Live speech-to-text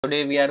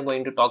Today we are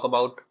going to talk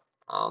about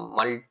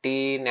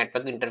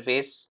multi-network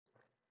interface.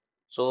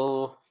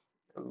 So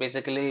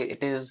basically,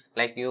 it is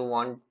like you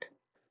want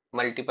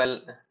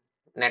multiple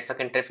network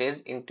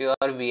interface into your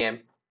VM.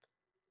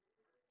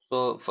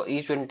 So for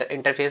each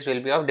interface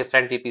will be of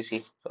different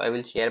VPC. So I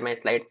will share my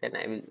slides and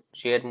I will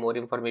share more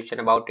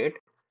information about it.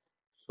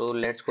 So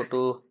let's go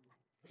to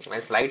my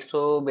slide.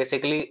 So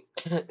basically,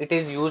 it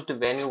is used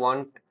when you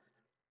want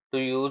to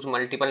use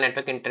multiple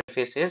network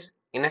interfaces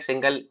in a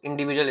single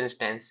individual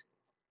instance,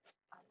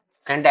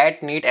 and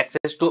that need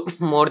access to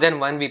more than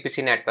one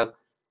VPC network.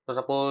 So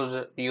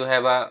suppose you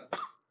have a,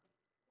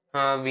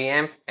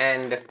 VM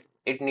and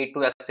it need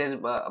to access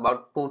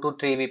about 2 to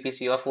 3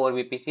 VPC or 4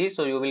 VPC.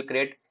 So you will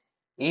create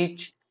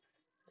each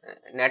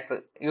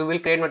network. You will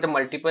create with the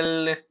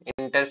multiple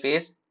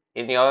interface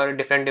in your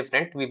different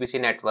VPC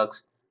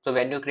networks. So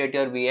when you create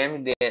your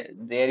VM,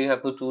 there you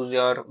have to choose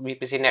your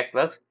VPC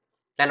networks.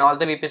 Then all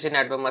the VPC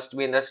network must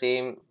be in the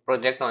same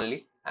project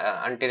only,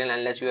 until and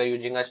unless you are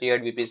using a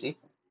shared VPC.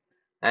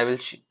 I will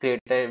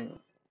create a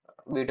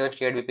video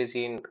shared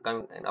VPC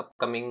in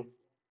upcoming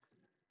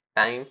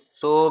time.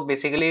 So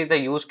basically, the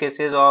use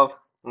cases of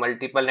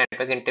multiple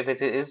network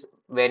interfaces is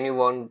when you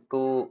want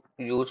to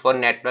use for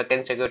network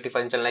and security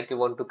function, like you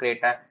want to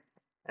create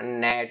a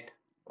net,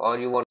 or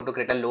you want to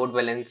create a load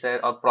balancer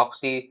or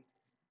proxy,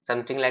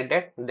 something like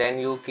that. Then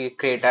you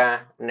create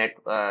a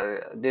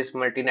this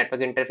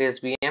multi-network interface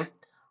VM,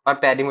 or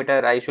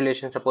perimeter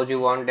isolation. Suppose you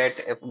want that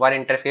if one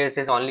interface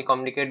is only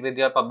communicate with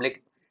your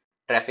public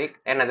traffic,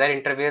 another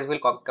interface will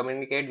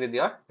communicate with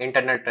your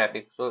internal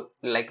traffic. So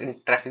like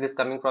traffic is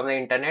coming from the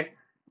internet,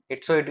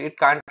 it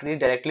can't reach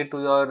directly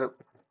to your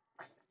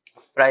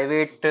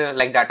private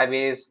like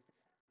database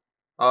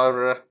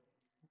or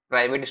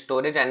private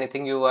storage,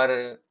 anything you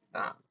are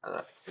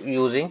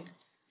using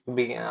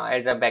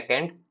as a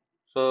backend.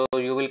 So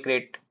you will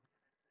create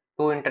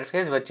two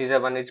interface, which is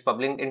one is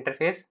public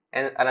interface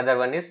and another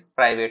one is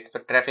private. So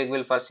traffic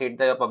will first hit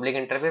the public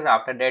interface.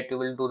 After that, you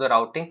will do the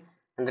routing,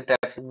 and the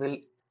traffic will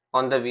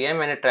on the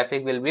VM, and the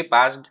traffic will be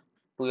passed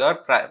to your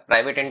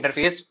private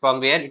interface, from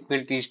where it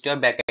will reach to your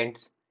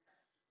backends.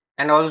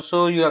 And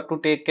also you have to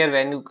take care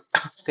when you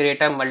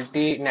create a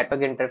multi-network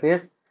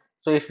interface.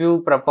 So if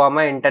you perform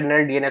an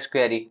internal DNS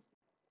query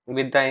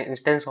with the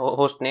instance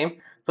host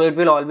name, so it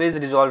will always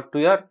resolve to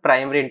your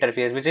primary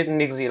interface, which is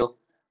NIC 0.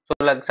 So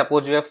like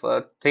suppose you have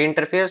three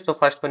interface, so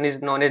first one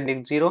is known as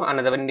NIC 0,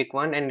 another one NIC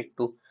 1 and NIC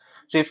 2.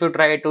 So if you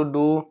try to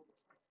do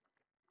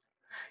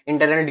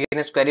internal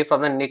DNS query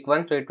from the NIC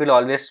 1, so it will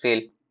always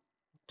fail.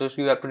 So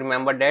you have to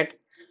remember that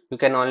you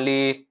can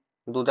only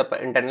do the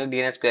internal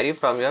DNS query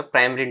from your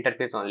primary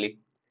interface only.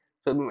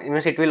 So it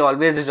means it will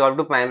always resolve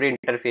to primary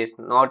interface,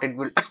 not it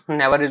will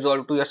never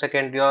resolve to your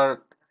secondary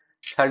or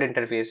third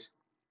interface.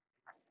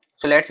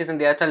 So let's say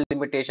there are some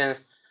limitations.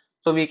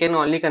 So we can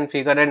only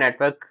configure a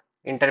network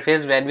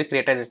interface when we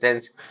create an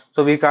instance.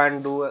 So we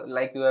can't do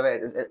like you have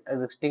an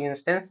existing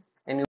instance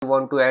and you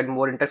want to add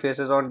more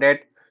interfaces on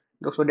that.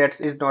 So that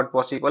is not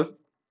possible.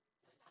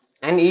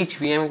 And each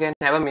VM can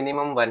have a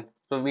minimum one.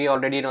 So we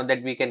already know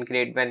that we can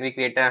create, when we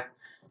create a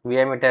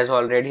VM, it has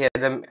already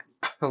has a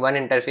one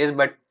interface.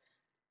 But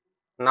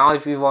now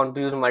if we want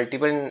to use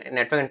multiple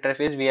network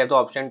interface, we have the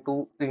option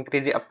to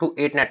increase it up to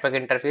 8 network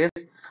interface.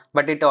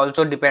 But it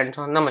also depends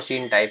on the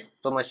machine type.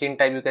 So machine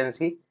type you can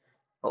see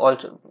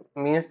also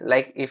means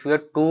like if you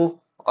have two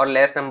or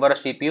less number of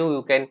CPU,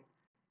 you can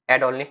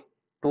add only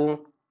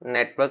two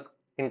network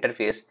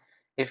interface.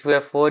 If you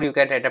have four, you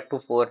can add up to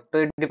four. So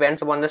it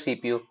depends upon the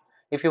CPU.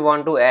 If you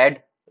want to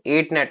add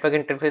 8 network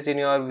interface in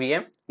your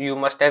VM, you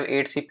must have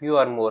 8 CPU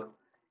or more.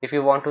 If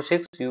you want to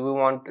 6, you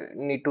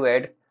need to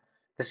add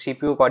the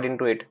CPU according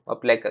to it.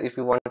 Up like if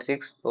you want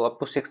 6, so up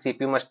to 6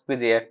 CPU must be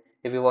there.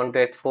 If you want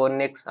to add 4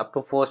 NICs, up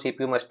to 4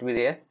 CPU must be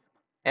there.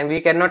 And we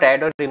cannot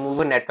add or remove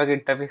a network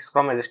interface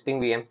from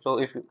existing VM. So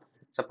if you,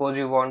 suppose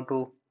you want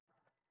to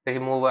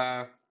remove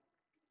a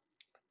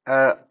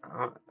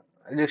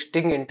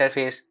existing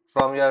interface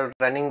from your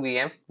running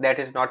VM, that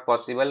is not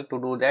possible to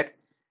do that.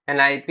 And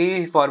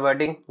IP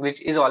forwarding,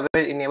 which is always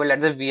enabled at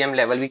the VM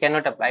level, we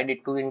cannot apply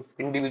it to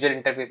individual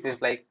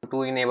interfaces, like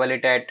to enable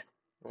it at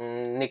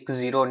NIC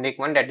 0, NIC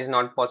 1, that is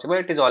not possible.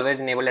 It is always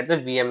enabled at the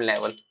VM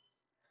level.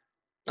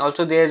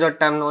 Also, there is a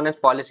term known as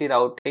policy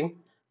routing.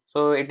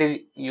 So it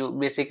is you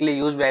basically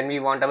used when we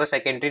want our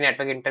secondary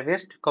network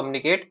interface to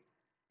communicate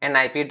an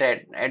IP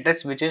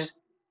address which is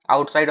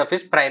outside of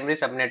its primary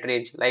subnet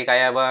range. Like I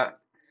have a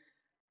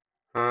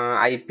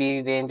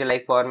IP range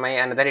like for my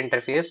another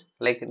interface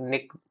like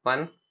NIC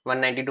 1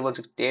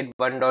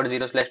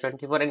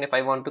 192.168.1.0/24, and if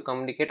I want to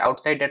communicate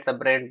outside that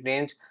subnet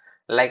range,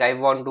 like I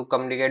want to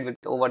communicate with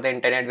over the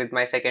internet with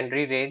my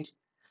secondary NIC,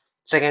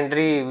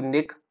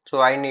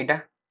 so I need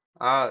a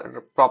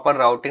proper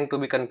routing to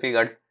be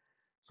configured.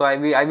 So I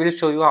will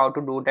show you how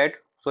to do that.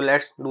 So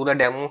let's do the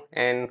demo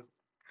and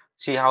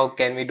see how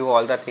can we do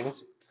all the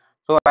things.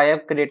 So I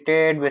have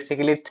created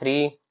basically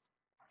three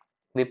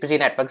VPC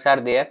networks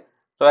are there.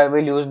 So I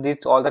will use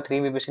this all the three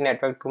VPC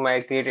network to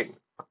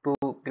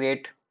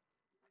create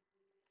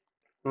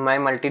my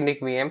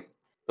multi-NIC VM.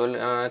 So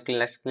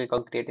let's click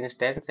on create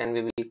instance and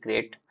we will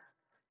create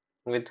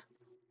with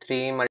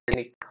 3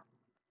 multi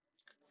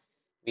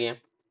VM.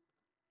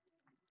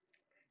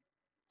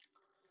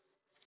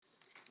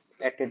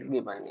 Let it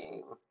give a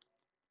name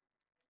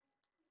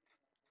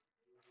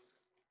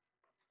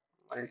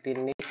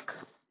multi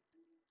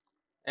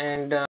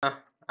and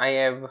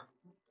I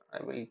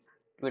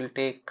will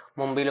take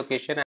Mumbai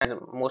location as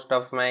most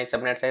of my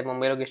subnets are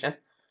Mumbai location.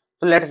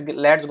 So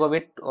let's go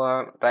with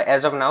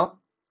as of now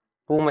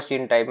two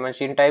machine type.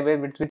 Machine type is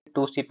with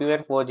two CPU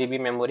and 4 GB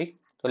memory.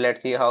 So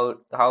let's see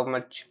how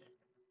much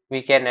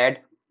we can add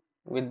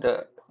with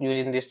the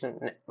using this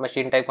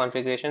machine type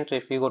configuration. So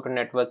if you go to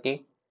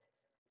networking,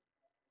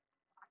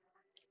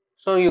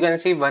 so you can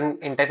see one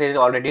interface is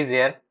already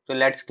there. So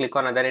let's click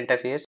on other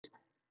interface.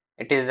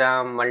 It is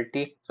a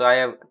multi. So I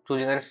have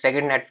choosing a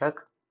second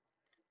network.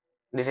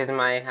 This is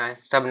my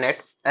subnet,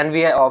 and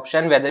we have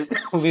option whether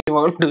we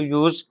want to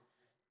use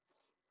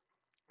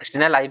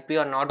external IP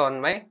or not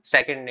on my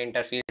second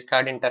interface,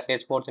 third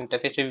interface, fourth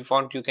interface. If you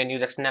want, you can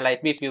use external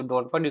IP. If you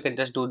don't want, you can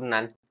just do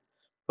none.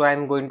 So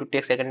I'm going to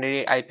take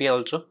secondary IP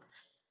also,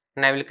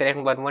 and I will create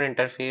one more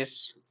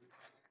interface.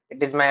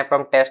 It is my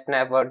from test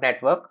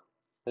network.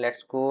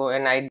 Let's go,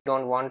 and I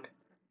don't want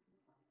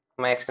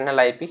my external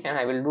IP, and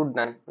I will do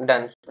done.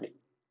 Done. Sorry.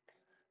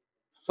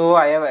 So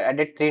I have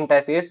added three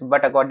interface,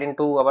 but according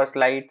to our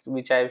slides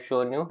which I have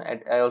shown you,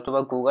 at also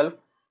by Google,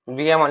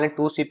 we have only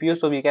two CPUs,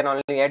 so we can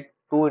only add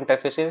two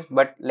interfaces.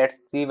 But let's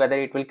see whether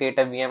it will create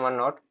a VM or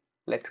not.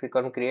 Let's click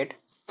on create.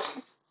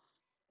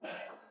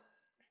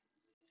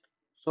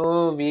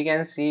 So we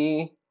can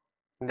see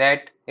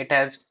that it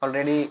has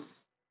already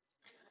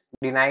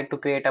denied to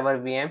create our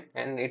VM,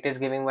 and it is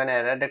giving one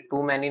error that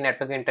too many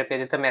network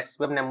interfaces. The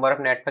maximum number of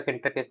network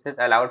interfaces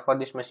allowed for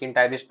this machine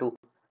type is two.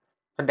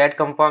 So that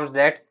confirms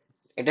that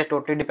it is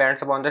totally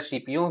depends upon the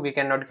CPU. We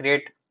cannot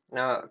create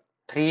uh,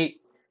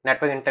 three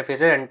network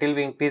interfaces until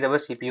we increase our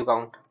CPU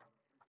count.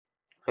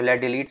 So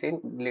delete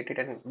it,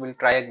 and we'll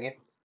try again.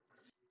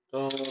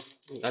 So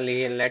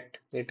let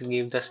it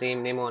give the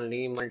same name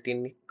only,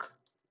 multi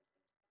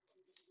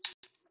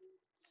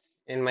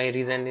and my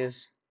reason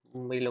is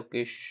my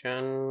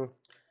location.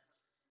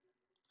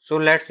 So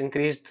let's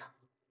increase the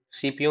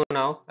CPU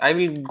now. I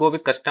will go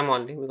with custom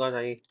only because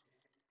I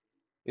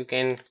you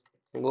can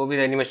go with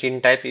any machine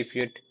type if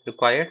you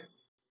require.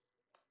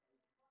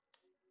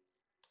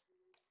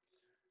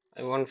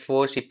 I want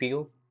 4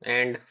 CPU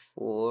and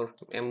 4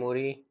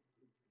 memory.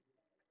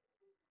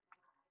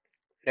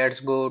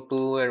 Let's go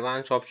to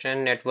advanced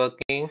option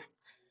networking,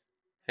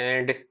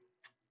 and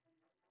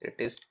it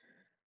is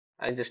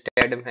I just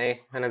add my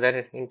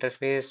another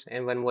interface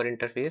and one more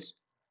interface.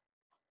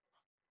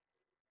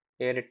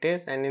 Here it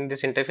is, and in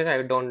this interface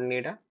I don't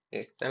need a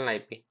external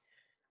IP.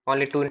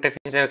 Only two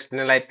interfaces have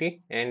external IP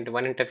and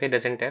one interface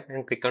doesn't have,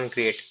 and click on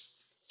create.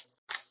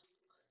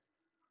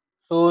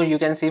 So you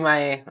can see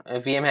my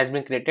VM has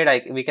been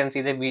created. We can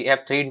see that we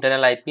have three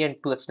internal IP and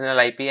two external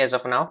IP as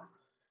of now.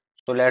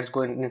 So let's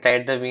go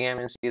inside the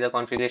VM and see the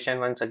configuration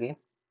once again.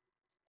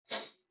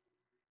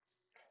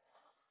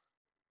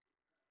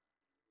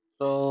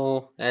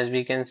 So as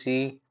we can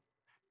see,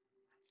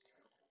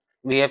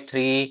 we have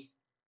three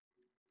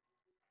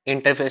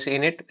interface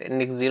in it: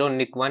 NIC 0,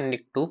 NIC 1,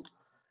 NIC 2,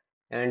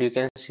 and you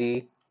can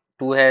see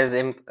two has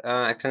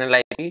external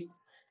IP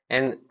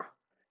and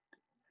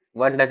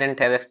one doesn't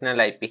have external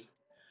IP.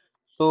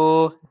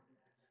 So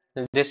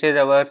this is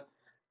our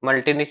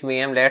multi-NIC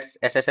VM. Let's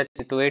SSH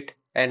into it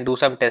and do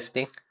some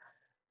testing.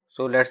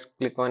 So let's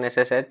click on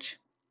SSH.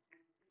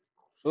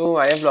 So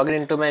I have logged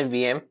into my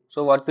VM.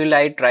 So what will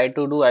I try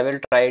to do? I will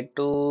try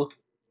to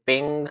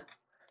ping,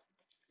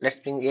 let's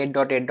ping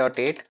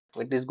 8.8.8,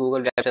 which is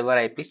Google Web Server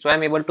IP. So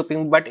I'm able to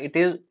ping, but it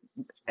is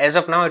as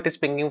of now it is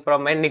pinging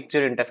from my NIC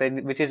 0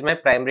 interface, which is my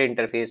primary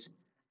interface.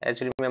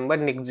 As you remember,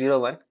 NIC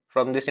 01.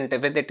 From this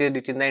interface, it is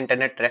reaching the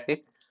internet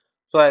traffic.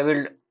 So I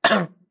will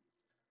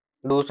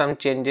do some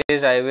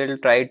changes. I will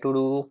try to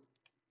do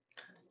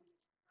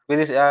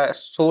with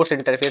this source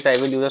interface.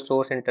 I will use a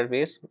source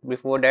interface.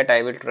 Before that,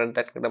 I will run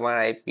the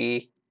command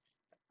IP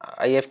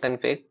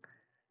ifconfig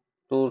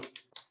to.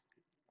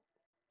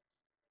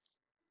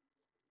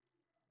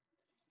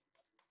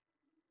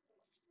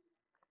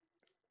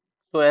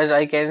 So as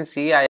I can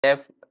see, I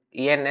have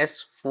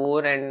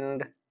ENS4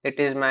 and it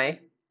is my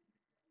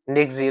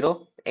NIC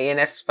 0,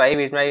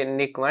 ENS5 is my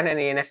NIC 1 and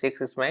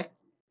ENS6 is my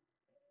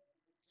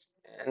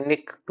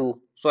NIC 2.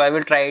 So I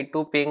will try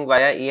to ping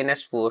via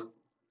ENS4,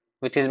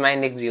 which is my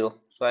NIC 0.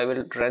 So I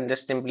will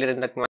simply run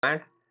the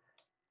command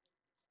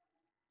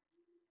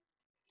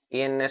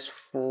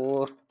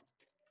ENS4,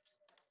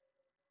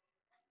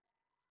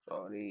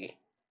 sorry.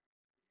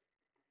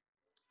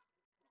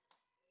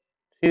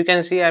 So you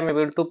can see I'm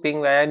able to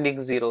ping via NIC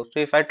 0. So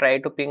if I try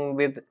to ping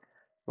with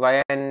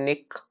via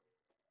NIC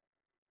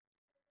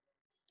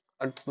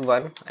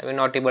 1, I will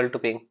not able to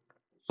ping.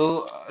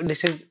 So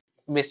this is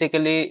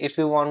basically if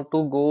you want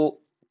to go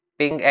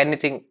ping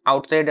anything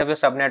outside of your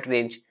subnet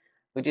range,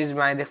 which is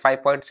my the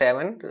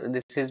 5.7.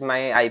 This is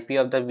my IP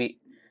of the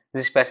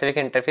this specific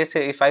interface.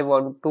 If I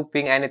want to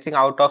ping anything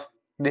out of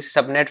this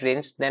subnet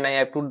range, then I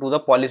have to do the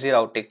policy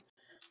routing.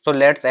 So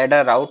let's add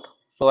a route.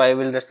 So I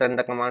will just run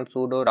the command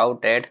sudo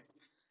route add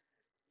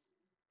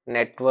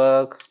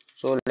network.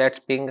 So let's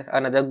ping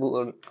another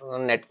Google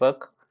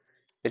network,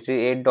 which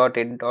is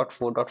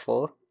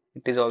 8.8.4.4.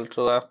 It is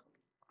also a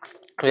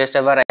just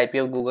our IP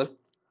of Google.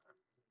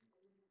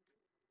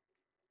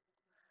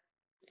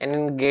 And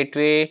in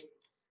gateway,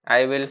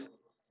 I will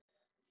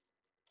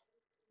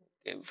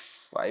give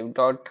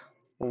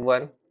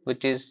 5.1,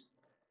 which is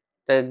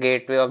the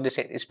gateway of this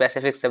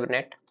specific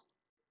subnet,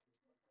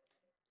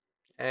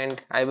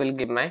 and I will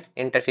give my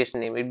interface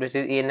name, which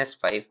is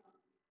ENS5.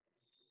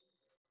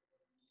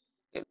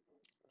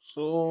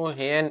 So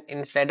here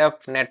instead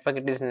of network,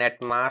 it is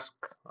net mask.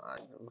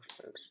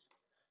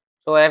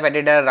 So I have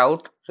added a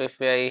route. So if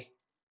I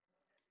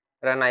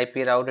run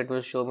IP route, it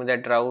will show me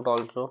that route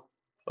also.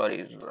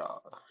 Sorry,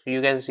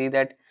 you can see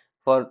that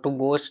for to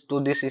go to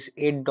this is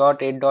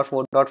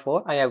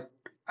 8.8.4.4. I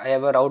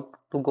have a route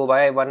to go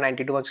by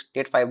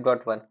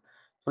 192.168.5.1. So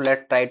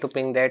let's try to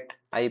ping that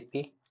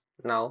IP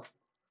now.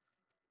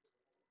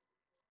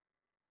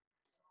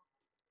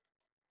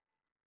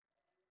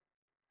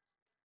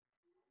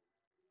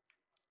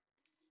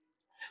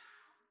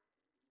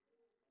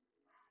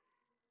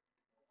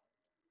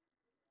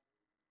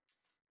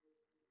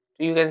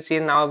 So you can see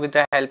now with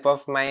the help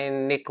of my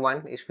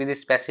NIC1, is with the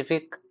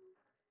specific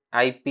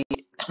IP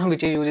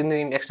which is using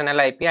the external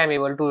IP, I'm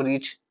able to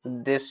reach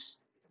this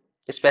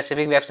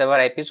specific web server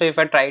IP. So if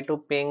I try to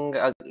ping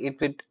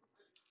it with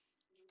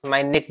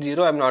my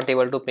NIC0, I'm not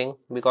able to ping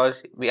because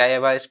I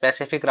have a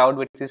specific route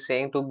which is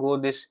saying to go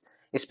this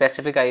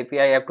specific IP.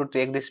 I have to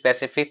take this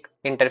specific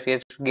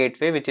interface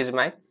gateway, which is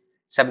my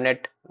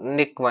subnet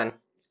NIC1.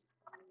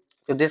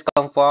 So this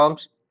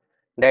confirms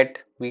that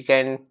we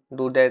can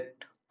do that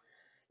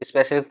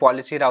specific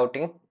policy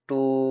routing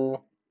to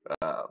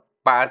uh,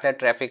 pass that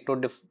traffic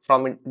to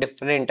from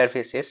different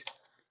interfaces.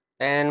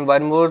 And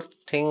one more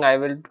thing I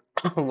will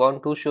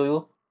want to show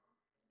you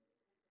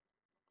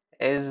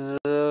is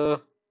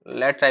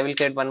let's I will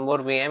create one more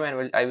VM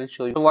and I will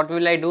show you. So what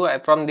will I do? I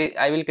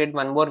will create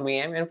one more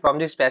VM, and from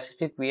this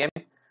specific VM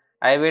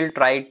I will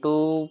try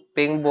to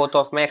ping both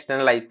of my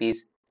external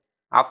IPs.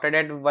 After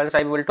that, once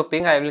I'm able to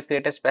ping, I will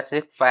create a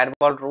specific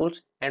firewall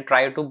rules and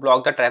try to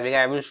block the traffic.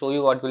 I will show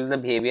you what will the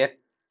behavior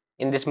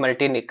in this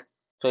multi-NIC.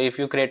 So if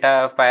you create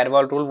a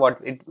firewall rule, what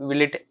it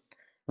will it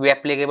be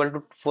applicable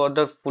to for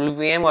the full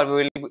VM, or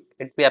will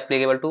it be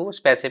applicable to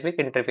specific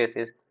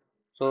interfaces?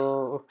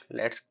 So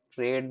let's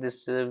create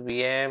this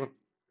VM.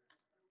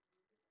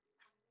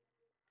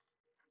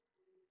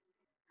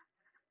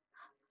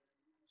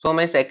 So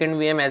my second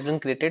VM has been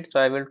created. So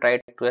I will try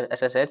to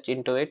SSH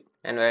into it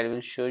and I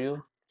will show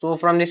you. So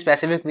from this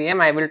specific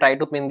VM, I will try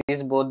to ping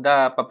these both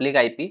the public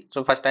IP.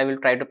 So first I will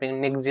try to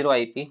ping NIC0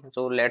 IP.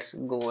 So let's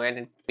go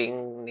and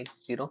ping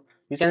NIC0.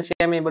 You can see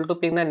I'm able to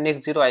ping the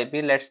NIC0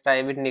 IP. Let's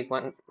try with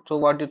NIC1. So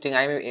what do you think?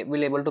 I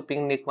will able to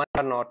ping NIC1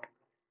 or not?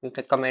 You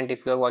can comment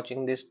if you are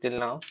watching this till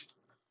now.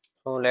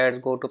 So let's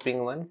go to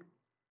ping one.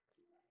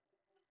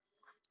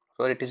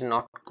 So it is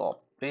not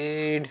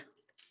copied.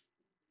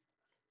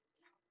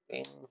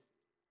 Ping.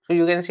 So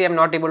you can see I'm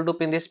not able to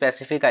pin this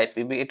specific IP.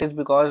 It is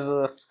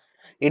because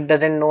it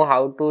doesn't know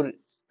how to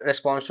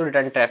respond to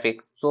return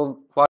traffic. So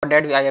for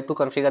that I have to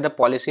configure the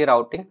policy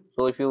routing.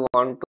 So if you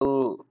want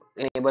to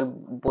enable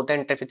both the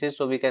interfaces,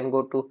 so we can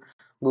go to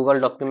Google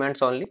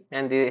Documents only,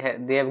 and they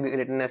have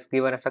given us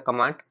a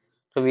command.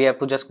 So we have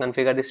to just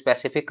configure this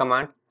specific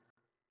command.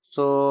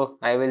 So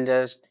I will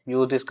just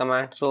use this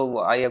command. So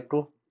I have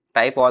to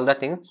type all the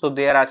things. So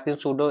they are asking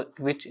sudo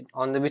which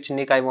on the which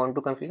NIC I want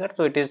to configure.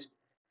 So it is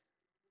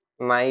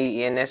my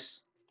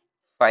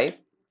ENS5.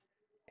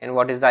 And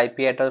what is the IP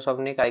address of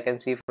NIC? I can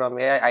see from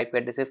here IP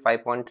address is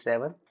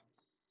 5.7,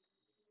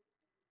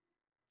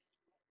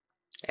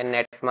 and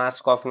net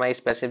mask of my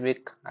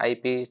specific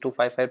IP is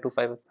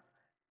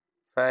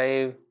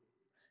 255.255.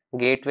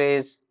 Gateway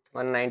is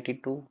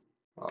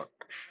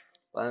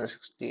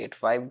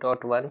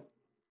 192.168.5.1,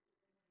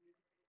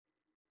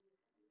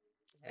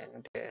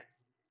 and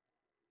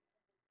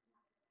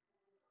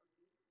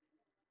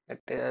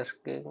it is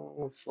asking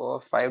for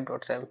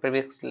 5.7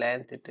 prefix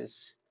length. It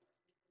is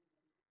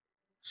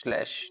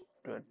slash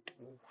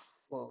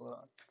 24.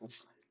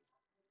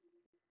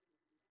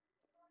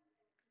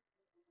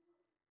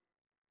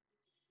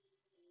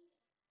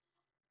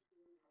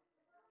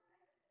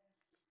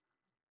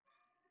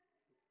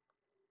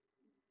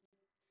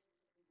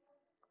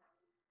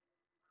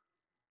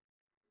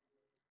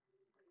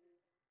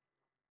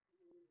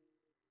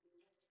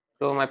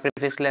 So my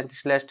prefix length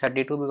is slash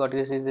 32 because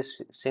this is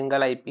this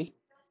single IP.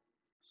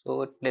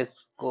 So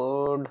let's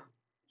code.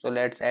 So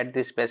let's add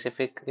this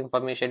specific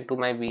information to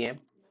my VM.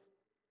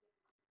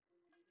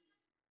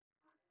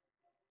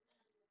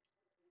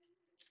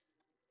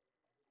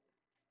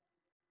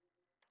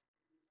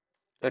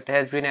 So it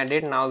has been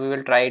added. Now we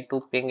will try to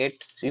ping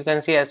it. So you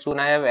can see as soon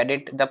I have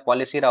added the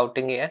policy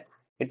routing here,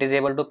 it is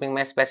able to ping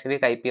my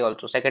specific IP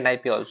also, second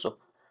IP also.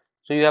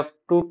 So you have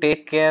to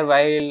take care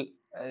while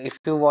if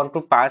you want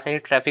to pass any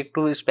traffic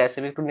to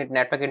specific to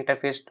network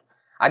interface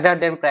other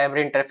than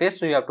primary interface,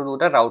 so you have to do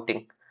the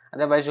routing.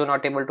 Otherwise, you're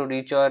not able to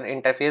reach your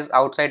interface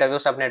outside of your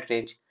subnet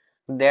range.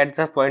 That's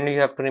the point you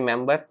have to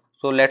remember.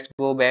 So let's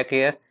go back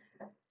here.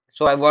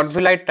 So what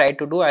will I try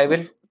to do? I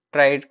will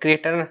try to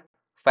create a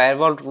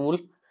firewall rule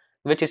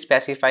which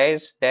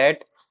specifies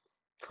that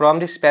from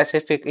the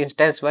specific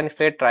instance one, if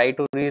I try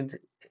to reach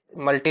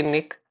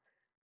multi-NIC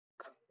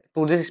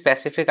to this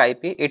specific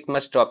IP, it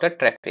must drop the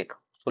traffic.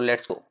 So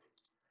let's go.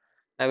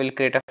 I will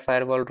create a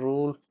firewall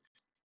rule.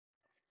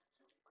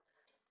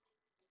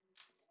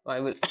 I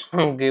will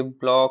give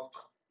block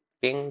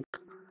ping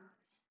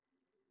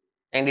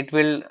and it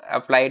will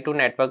apply to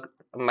network,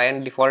 my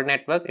default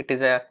network. It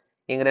is a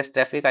ingress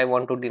traffic I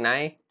want to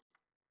deny,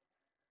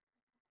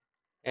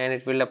 and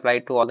it will apply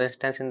to all the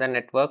instance in the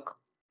network.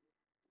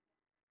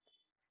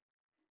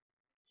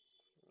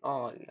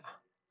 Oh yeah.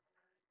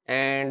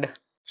 And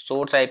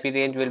source IP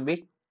range will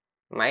be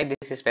my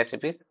this is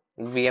specific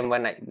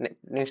VM1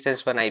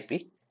 instance 1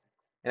 IP,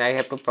 and I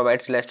have to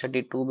provide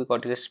 /32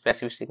 because it is a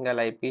specific single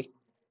IP,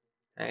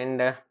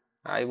 and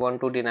I want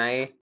to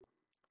deny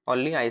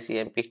only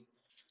ICMP.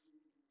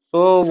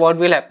 So what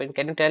will happen?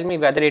 Can you tell me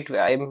whether it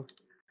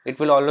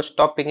will always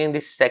stop pinging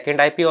this second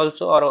IP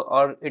also,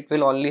 or it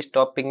will only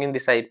stop pinging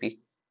this IP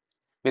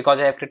because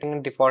I have created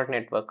a default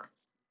network?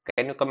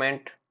 Can you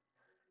comment?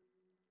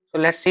 So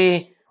let's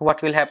see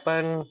what will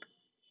happen.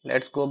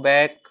 Let's go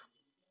back.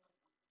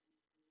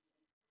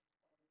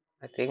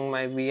 I think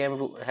my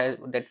VM has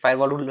that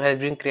firewall rule has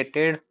been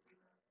created.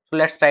 So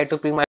let's try to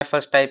ping my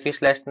first IP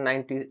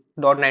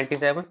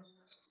 /90.97.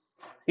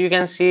 You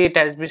can see it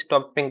has been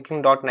stopped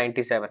pinging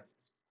 .97.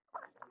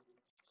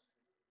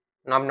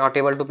 Now I'm not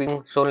able to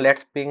ping. So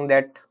let's ping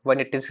that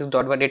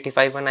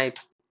 186.185 IP.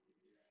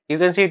 You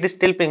can see it is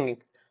still pinging.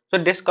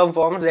 So this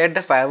confirms that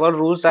the firewall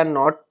rules are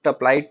not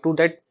applied to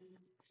that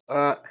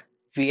uh,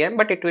 VM,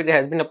 but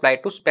has been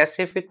applied to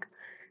specific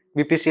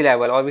VPC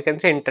level, or we can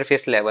say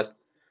interface level.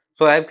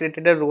 So I have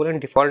created a rule in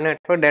default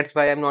network. That's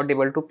why I'm not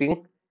able to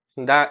ping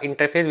the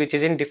interface which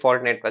is in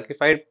default network.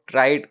 If I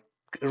try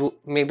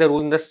make the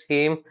rule in the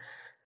same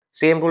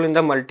rule in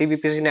the multi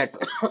VPC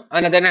network,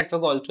 another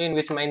network also in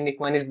which my NIC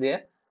one is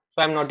there,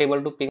 so I'm not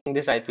able to ping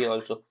this IP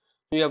also. So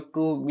you have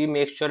to be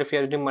make sure if you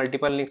are using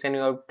multiple links and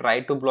you have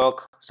tried to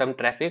block some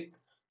traffic.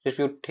 So if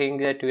you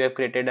think that you have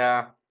created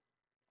a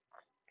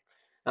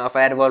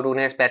firewall rule in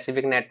a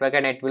specific network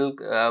and it will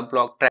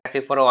block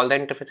traffic for all the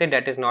interfaces,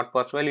 that is not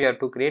possible. You have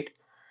to create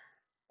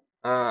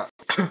uh,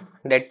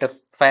 that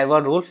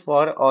firewall rule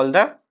for all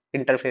the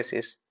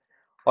interfaces.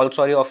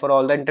 Also, you offer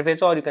all the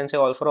interfaces, or you can say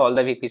all for all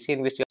the VPC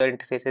in which your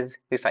interfaces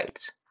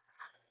resides.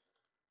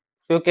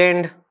 So you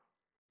can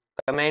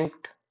comment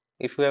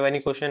if you have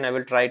any question. I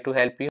will try to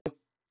help you,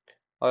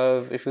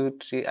 or if you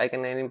see I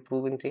can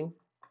improve in thing,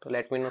 so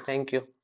let me know. Thank you.